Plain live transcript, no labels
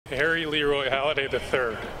Harry Leroy Halladay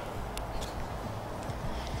III.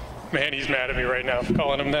 Man, he's mad at me right now for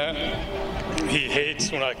calling him that. He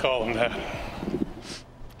hates when I call him that.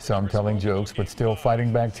 Some telling jokes, but still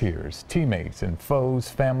fighting back tears. Teammates and foes,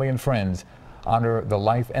 family and friends honor the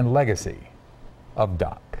life and legacy of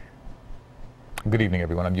Doc. Good evening,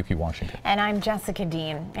 everyone. I'm Yuki Washington. And I'm Jessica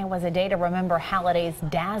Dean. It was a day to remember Halladay's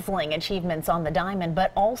dazzling achievements on the diamond,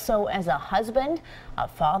 but also as a husband, a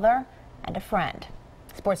father, and a friend.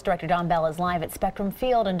 Sports director Don Bell is live at Spectrum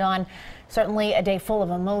Field. And Don, certainly a day full of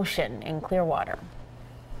emotion in Clearwater.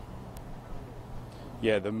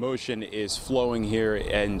 Yeah, the emotion is flowing here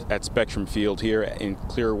and at Spectrum Field here in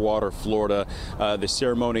Clearwater, Florida. The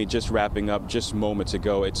ceremony just wrapping up just moments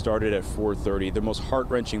ago. It started at 4:30. The most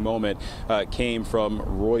heart-wrenching moment came from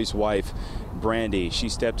Roy's wife, Brandy. She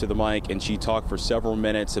stepped to the mic and she talked for several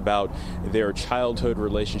minutes about their childhood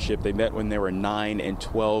relationship. They met when they were 9 and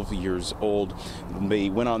 12 years old. They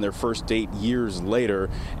went on their first date years later,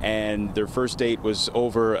 and their first date was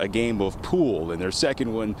over a game of pool, and their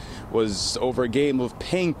second one was over a game of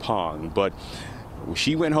ping pong. But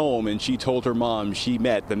she went home and she told her mom she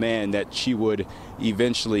met the man that she would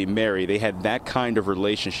eventually marry. They had that kind of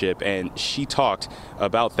relationship, and she talked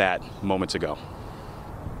about that moments ago.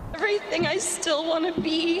 Everything I still want to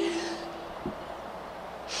be,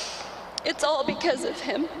 it's all because of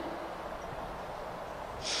him.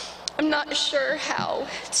 I'm not sure how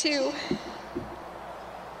to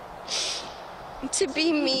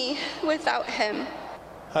be me without him.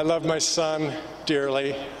 I love my son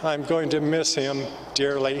dearly. I'm going to miss him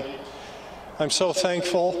dearly. I'm so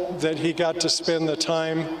thankful that he got to spend the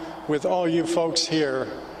time with all you folks here,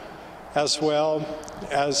 as well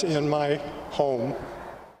as in my home.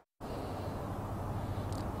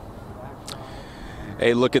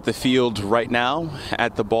 A look at the field right now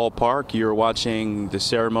at the ballpark. You're watching the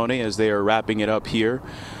ceremony as they are wrapping it up here.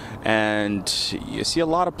 And you see a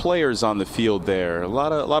lot of players on the field there, a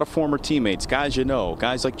lot of former teammates, guys you know,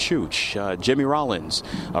 guys like Chooch, Jimmy Rollins,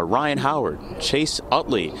 Ryan Howard, Chase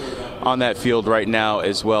Utley on that field right now,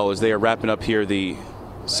 as well as they are wrapping up here the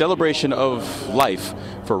celebration of life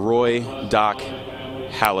for Roy Doc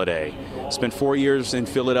Halladay. Spent 4 years in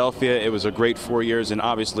Philadelphia. It was a great 4 years, and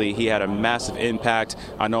obviously he had a massive impact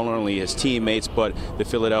on not only his teammates but the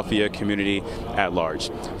Philadelphia community at large.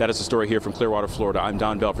 That is the story here from Clearwater, Florida. I'm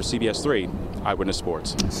Don Bell for CBS 3 Eyewitness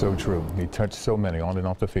Sports. So true. He touched so many on and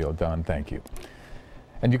off the field. Don, thank you.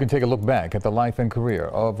 And you can take a look back at the life and career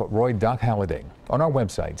of Roy Doc Halladay on our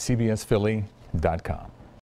website, cbsphilly.com.